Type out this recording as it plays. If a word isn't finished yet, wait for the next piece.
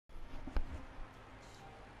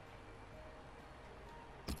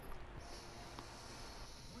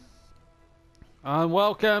And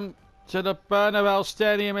welcome to the Bernabeu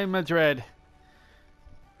Stadium in Madrid.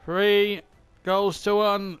 3 goals to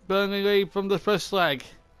 1, Burnley lead from the first leg.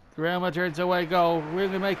 Real Madrid's away goal,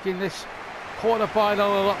 really making this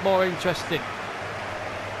quarter-final a lot more interesting.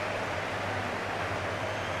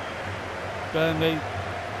 Burnley,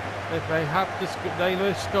 if they have to, they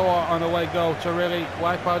will score on away goal to really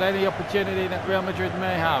wipe out any opportunity that Real Madrid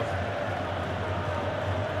may have.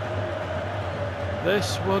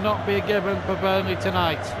 This will not be a given for Burnley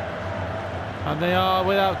tonight. And they are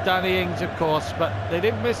without Danny Ings, of course, but they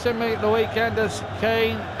didn't miss him at the weekend as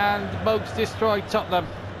Kane and Mokes destroyed Tottenham.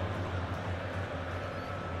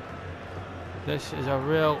 This is a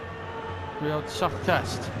real tough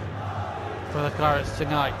test for the Clarets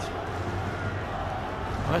tonight.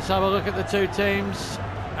 Let's have a look at the two teams,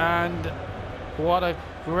 and what a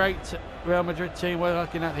great Real Madrid team we're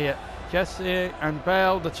looking at here. Jesse and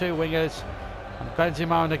Bale, the two wingers, and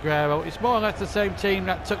Benzema and Aguero. It's more or less the same team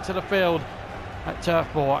that took to the field at Turf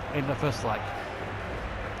Moor in the first leg.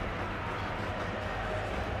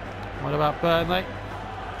 What about Burnley?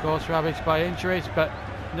 Of course, ravaged by injuries, but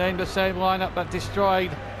named the same lineup that destroyed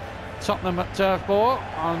Tottenham at Turf Moor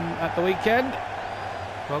at the weekend.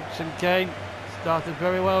 Mokes and Kane started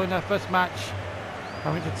very well in their first match,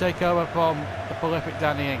 having to take over from the prolific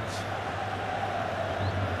Danny Ings.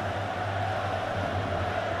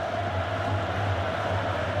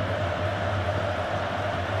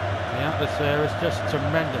 The atmosphere is just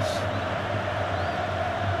tremendous.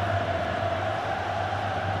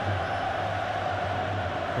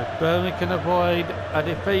 If Burnley can avoid a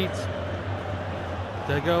defeat,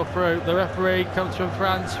 they go through. The referee comes from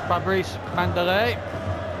France, Fabrice Mandelet.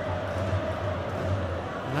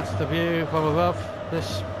 And that's the view from above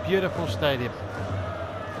this beautiful stadium.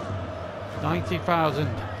 90,000.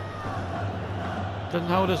 Doesn't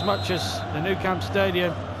hold as much as the Nou Camp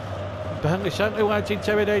Stadium. Burnley certainly weren't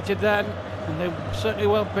intimidated then, and they certainly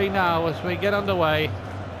won't be now as we get underway.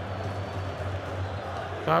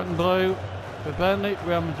 Fountain blue for Burnley,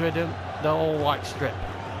 Real Madrid in the all-white strip.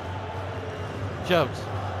 Jones.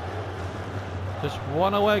 Just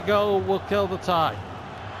one away goal will kill the tie.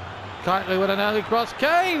 Kitely with an early cross.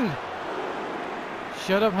 Kane!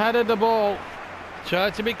 Should have headed the ball.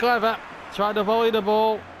 Tried to be clever. Tried to volley the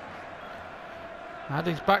ball. Had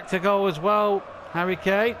his back to goal as well, Harry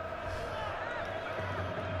Kane.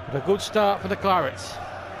 But a good start for the Clarets.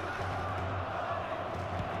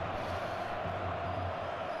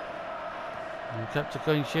 And kept a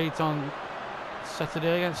clean sheet on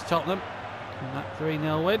Saturday against Tottenham in that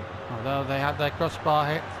 3-0 win, although they had their crossbar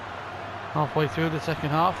hit halfway through the second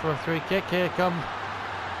half for a free kick. Here come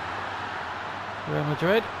Real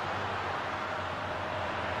Madrid.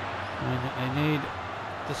 And they need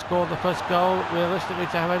to score the first goal realistically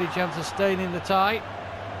to have any chance of staying in the tie.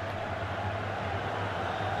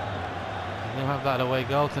 They'll have that away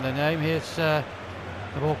goal to the name. Here's the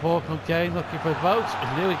ball forward from Kane looking for Mokes,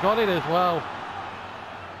 and nearly got it as well.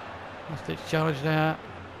 Last ditch challenge there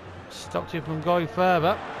stopped him from going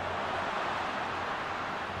further.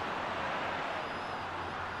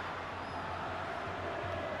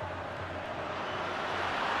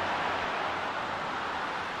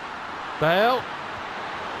 Bale,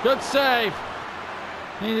 good save.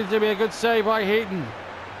 Needed to be a good save by Heaton.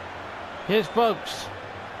 Here's Mokes.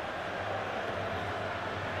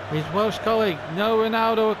 His Welsh colleague, no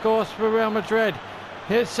Ronaldo of course for Real Madrid.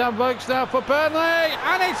 Here's Sam Mokes now for Burnley,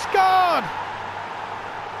 and it's scored!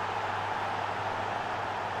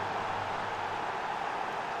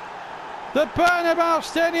 The Bernabeu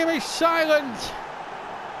Stadium is silent.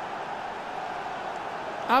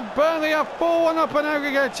 And Burnley are 4-1 up on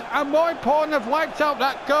aggregate, and more important, have wiped out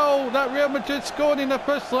that goal that Real Madrid scored in the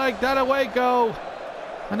first leg, that away goal.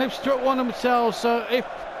 And they've struck one themselves, so if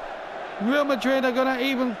Real Madrid are going to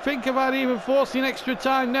even think about even forcing extra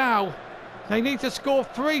time now, they need to score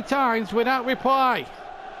 3 times without reply.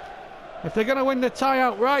 If they're going to win the tie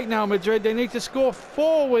outright now, Madrid, they need to score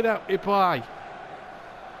 4 without reply.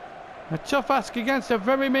 A tough ask against a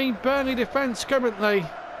very mean Burnley defence currently.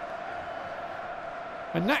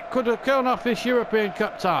 And that could have killed off this European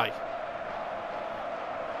Cup tie.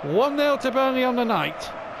 1-0 to Burnley on the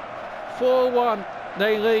night. 4-1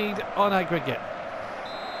 they lead on aggregate.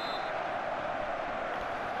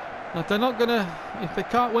 If they're not going to, if they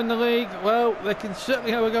can't win the league, well, they can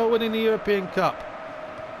certainly have a go at winning the European Cup.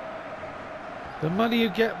 The money you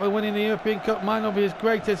get by winning the European Cup might not be as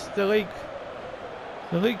great as the league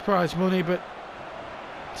prize money, but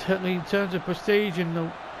certainly in terms of prestige and the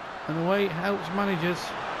way it helps managers,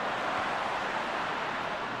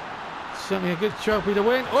 certainly a good trophy to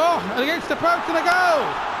win. Oh, against the post and a goal!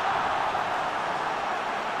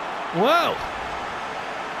 Well,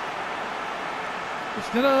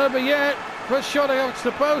 It's not over yet. First shot against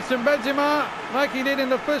the post, and Benzema, like he did in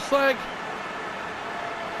the first leg,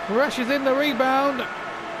 rushes in the rebound.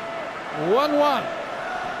 1-1.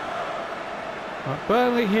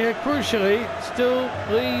 Burnley here, crucially, still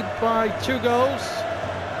lead by 2 goals.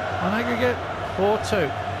 On aggregate, 4-2.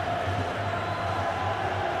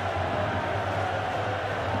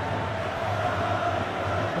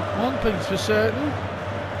 One thing's for certain.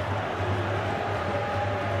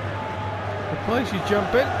 The place is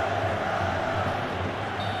jumping.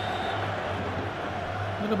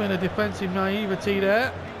 Would have been a defensive naivety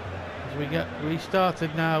there. As we get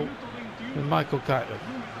restarted now with Michael Keightley.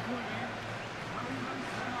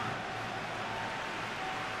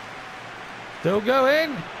 Still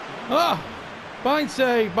going. Oh, fine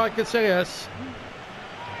save by Casillas.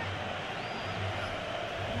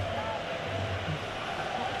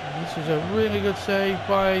 This is a really good save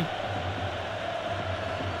by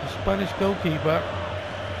the Spanish goalkeeper.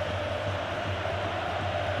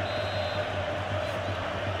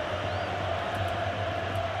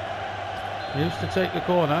 He used to take the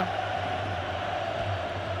corner.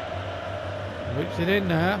 Whips it in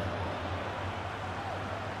there.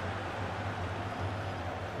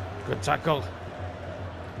 Good tackle.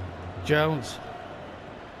 Jones.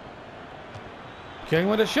 King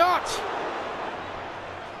with a shot.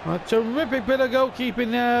 A terrific bit of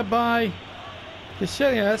goalkeeping there by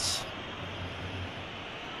Casillas.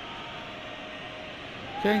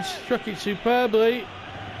 King struck it superbly.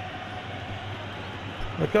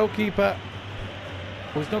 The goalkeeper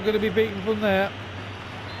was not going to be beaten from there.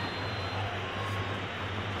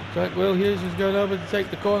 Jack Will Hughes is going over to take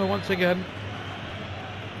the corner once again.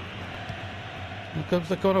 Here comes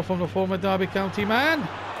the corner from the former Derby County man.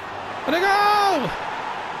 And a goal!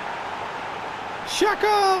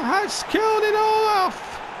 Xhaka has killed it all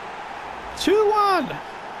off. 2-1.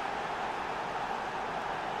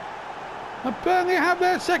 And Burnley have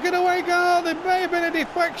their second away goal. There may have been a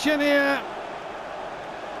deflection here.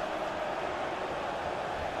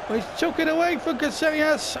 But he's took it away from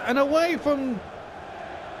Casillas and away from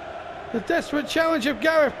the desperate challenge of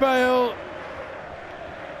Gareth Bale.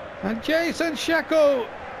 And Jason Xhaka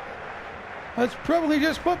has probably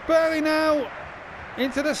just put Burnley now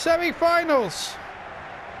into the semi-finals.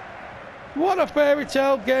 What a fairy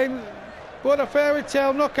tale game. What a fairy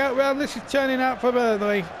tale knockout round this is turning out for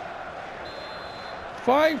Burnley.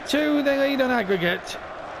 5-2 they lead on aggregate.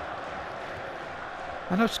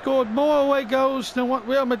 And have scored more away goals than what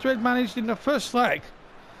Real Madrid managed in the first leg.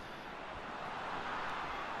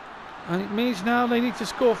 And it means now they need to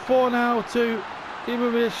score 4 now to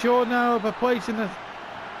even be assured now of a place in the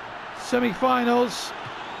semi-finals.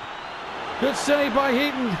 Good save by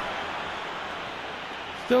Heaton.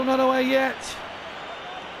 Still not away yet.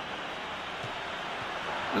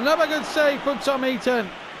 Another good save from Tom Heaton.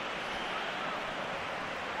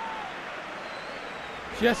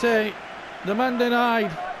 Jesse, the man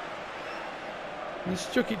denied. He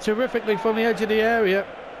struck it terrifically from the edge of the area.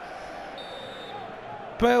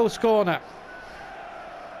 Bale's corner.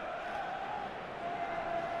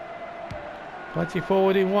 Plenty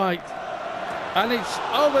forward in white. And it's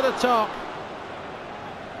over the top.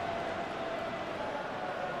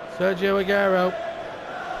 Sergio Aguero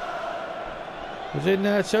was in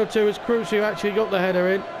there, so too was Cruz, who actually got the header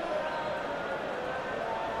in.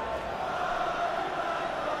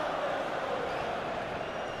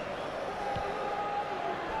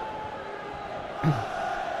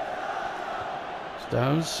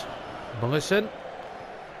 Stones, Mullison,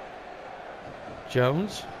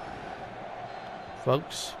 Jones,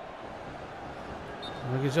 Folks,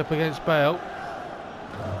 he's up against Bale.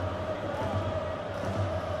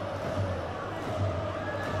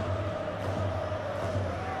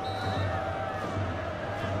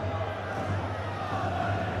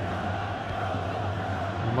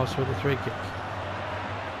 Moss with a free kick.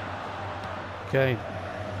 Kane.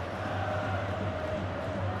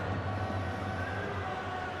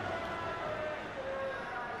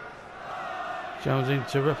 Jones in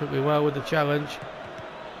terrifically well with the challenge.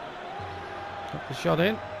 Got the shot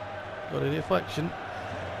in. Got a deflection.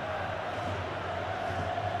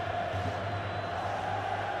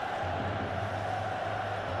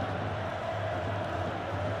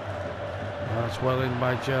 That's well in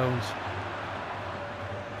by Jones.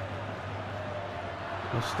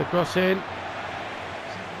 That's the cross in.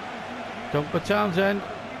 Dunk for Townsend.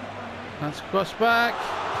 That's cross back.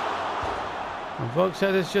 And Vogt's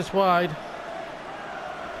head is just wide.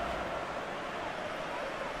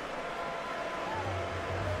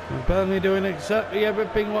 And Burnley doing exactly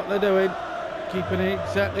everything what they're doing, keeping it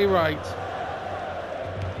exactly right.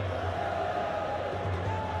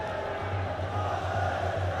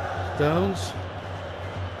 Stones.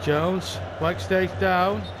 Jones. Flag stays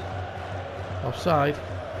down. Offside.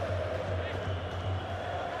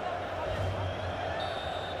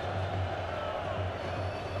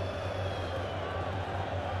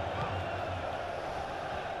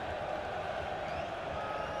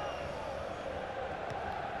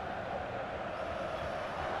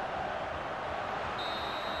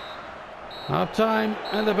 Half time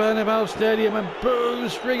at the Burnley Stadium, and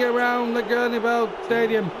boos ring around the Burnley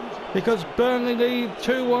Stadium because Burnley lead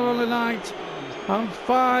 2-1 on the night and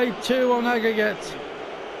 5-2 on aggregate.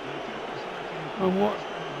 And what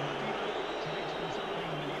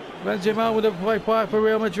Benzema would have played part for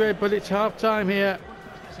Real Madrid, but it's half time here.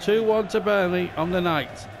 2-1 to Burnley on the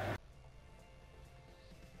night.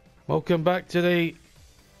 Welcome back to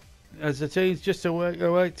as the teams just away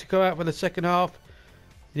to go out for the second half.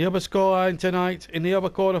 The other scoreline tonight in the other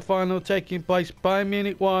quarter-final taking place: Bayern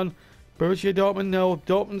Munich 1, Borussia Dortmund 0.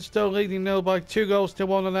 Dortmund still leading 0 by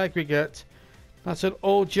 2-1 on aggregate. That's an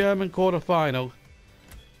all-German quarter-final.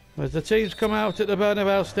 As the teams come out at the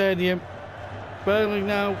Bernabeu Stadium, Burnley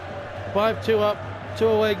now 5-2 up, 2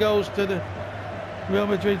 away goals to the Real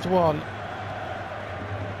Madrid's 1.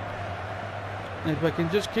 If we can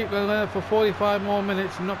just keep them there for 45 more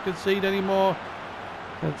minutes and not concede any more,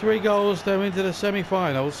 and 3 goals, they're into the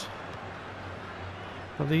semi-finals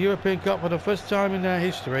of the European Cup for the first time in their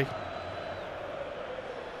history.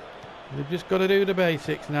 They've just got to do the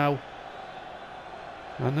basics now.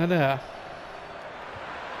 And they're there.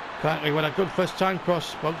 Apparently with a good first time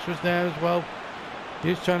cross. Spokes was there as well. He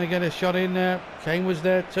was trying to get a shot in there. Kane was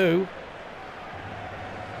there too.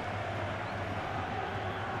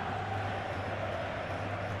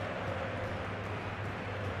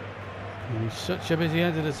 It's such a busy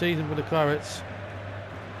end of the season for the Clarets.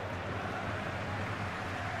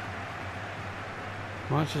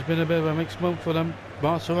 March has been a bit of a mixed month for them.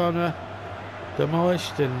 Barcelona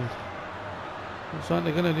demolished, and looks like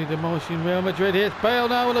they're going to be demolishing Real Madrid. Here's Bale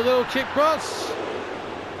now with a little chip cross.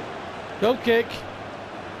 Goal kick.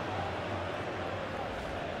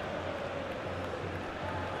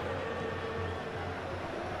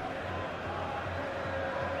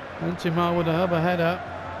 Benzema with a hover header.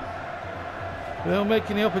 They're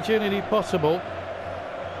making the opportunity possible.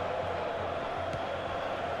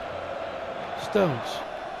 Stones.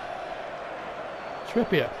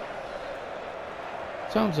 Trippier.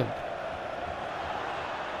 Townsend.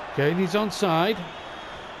 Okay, he's onside.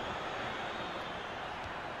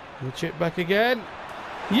 The chip back again.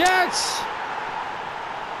 Yes!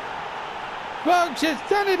 Folks, it's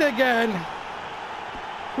done it again.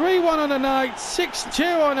 3-1 on the night,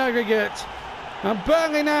 6-2 on aggregate. And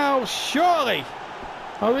Burnley now, surely,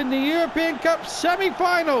 are in the European Cup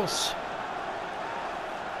semi-finals.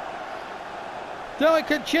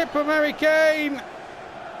 Delicate chip from Harry Kane.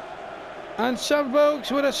 And some folks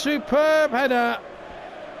with a superb header.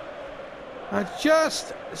 And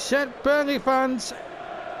just sent Burnley fans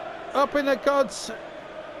up in the gods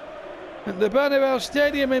at the Bernabeu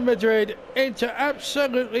Stadium in Madrid into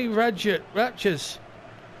absolutely raptures.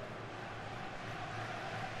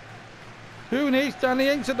 Who needs Danny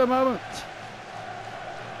Ings at the moment?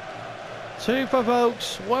 2 for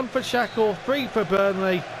Vokes, 1 for Shackle, 3 for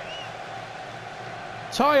Burnley.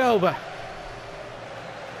 Tie over.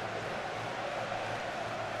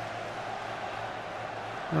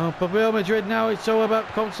 Well, for Real Madrid now it's all about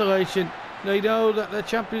consolation. They know that the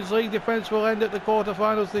Champions League defence will end at the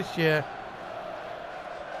quarter-finals this year.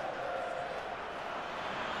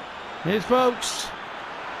 Here's Vokes.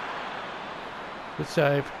 Good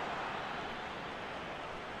save.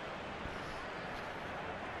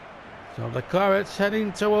 So the Clarets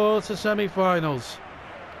heading towards the semi-finals.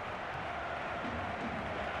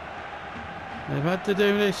 They've had to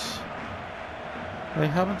do this. They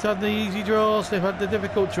haven't had the easy draws, they've had the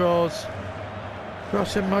difficult draws.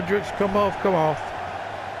 Cross and Modric come off.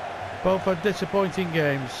 Both had disappointing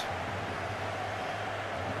games.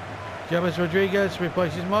 James Rodriguez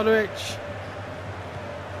replaces Modric.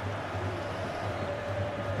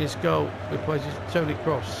 Isco replaces Toni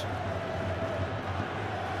Kroos.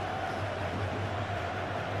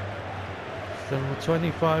 Still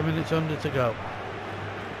 25 minutes under to go.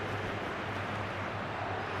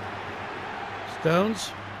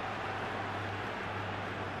 Stones.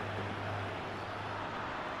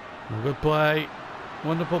 A good play.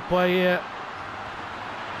 Wonderful play here.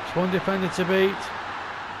 Just one defender to beat.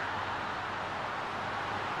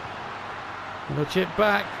 Little chip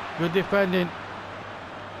back. Good defending.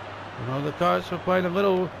 The Cards were playing a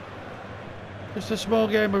little, just a small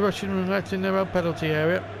game of Russian roulette in their own penalty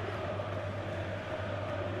area.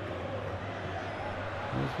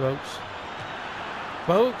 There's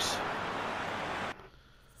Vokes.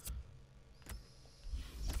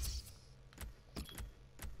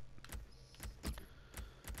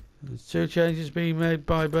 There's 2 changes being made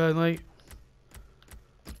by Burnley.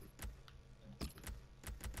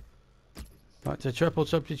 Back to triple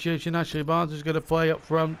substitution. Ashley Barnes is going to play up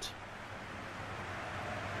front.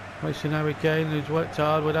 Facing Harry Kane, who's worked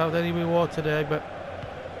hard without any reward today, but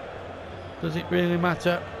does it really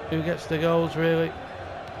matter who gets the goals, really?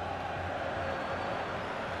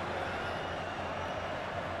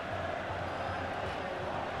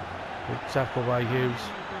 Good tackle by Hughes.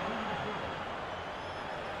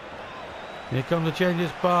 Here come the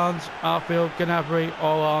changes. Barnes, Arfield, Gnabry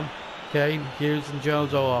all on. Kane, Hughes and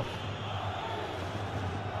Jones all off.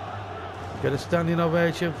 Get a standing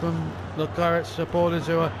ovation from the Claret supporters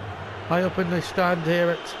who are high up in the stand here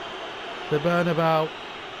at the Bernabeu.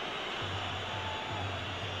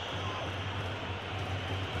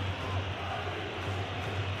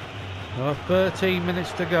 There are 13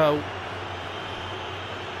 minutes to go.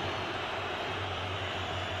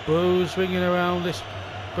 Boos swinging around this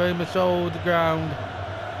famous old ground.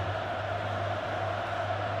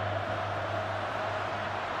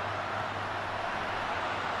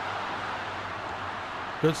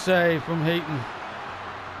 Good save from Heaton.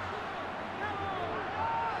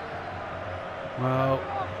 Well,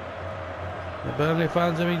 the Burnley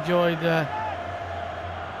fans have enjoyed their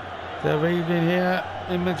evening here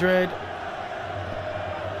in Madrid.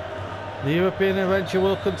 The European adventure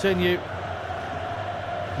will continue.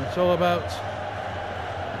 It's all about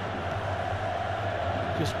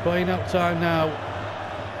just playing out time now.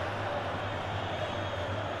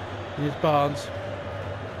 Here's Barnes.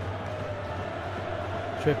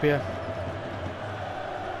 Trippier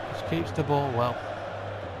just keeps the ball well.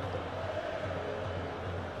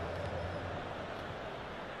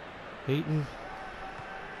 Heaton.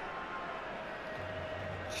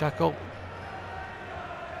 Shackle.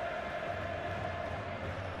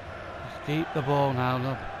 Just keep the ball now.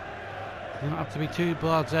 No, you don't have to be too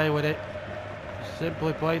blasé with it. Just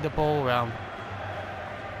simply play the ball round.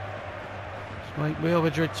 Just make Real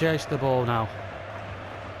Madrid chase the ball now.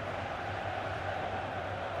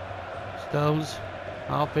 Stones,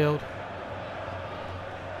 Arfield,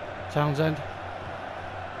 Townsend.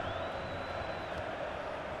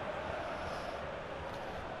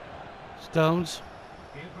 Stones.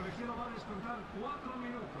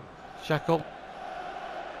 Shackle.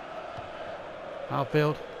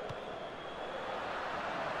 Arfield.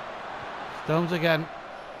 Stones again.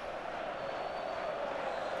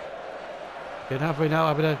 Gnabry now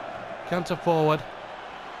having a canter forward.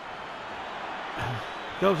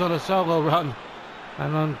 Goes on a solo run,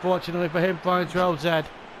 and unfortunately for him finds Rose's head.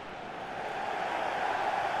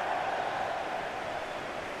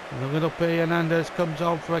 And the little P. Hernandez comes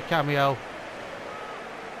on for a cameo.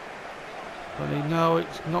 But they know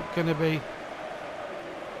it's not going to be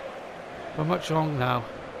for much long now.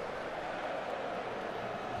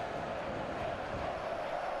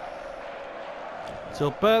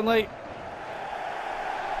 So Burnley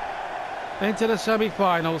into the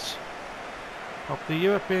semi-finals of the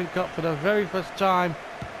European Cup for the very first time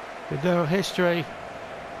in their history.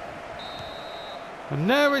 And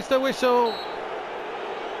there is the whistle.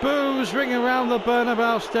 Boos ring around the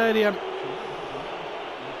Bernabeu Stadium.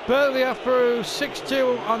 Burnley are through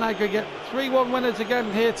 6-2 on aggregate. 3-1 winners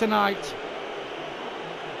again here tonight.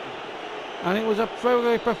 And it was a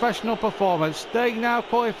very professional performance. They now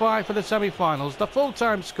qualify for the semi-finals. The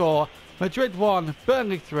full-time score, Madrid 1,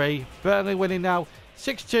 Burnley 3. Burnley winning now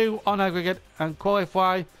 6-2 on aggregate and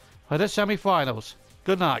qualify for the semi-finals.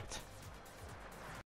 Good night.